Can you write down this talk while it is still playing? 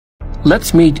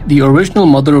Let's meet the original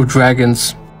mother of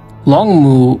dragons.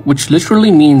 Longmu, which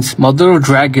literally means mother of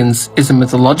dragons, is a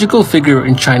mythological figure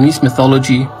in Chinese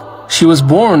mythology. She was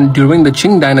born during the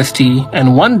Qing dynasty,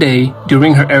 and one day,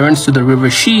 during her errands to the river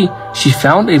Xi, she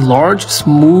found a large,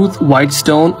 smooth, white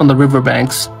stone on the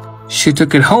riverbanks. She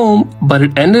took it home, but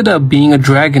it ended up being a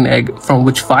dragon egg from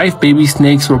which 5 baby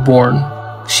snakes were born.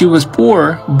 She was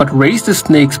poor, but raised the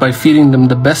snakes by feeding them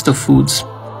the best of foods.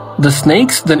 The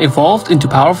snakes then evolved into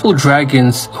powerful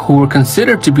dragons who were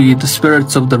considered to be the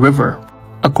spirits of the river.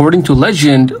 According to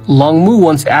legend, Longmu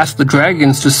once asked the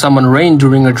dragons to summon rain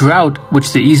during a drought,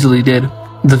 which they easily did.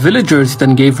 The villagers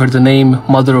then gave her the name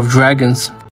Mother of Dragons.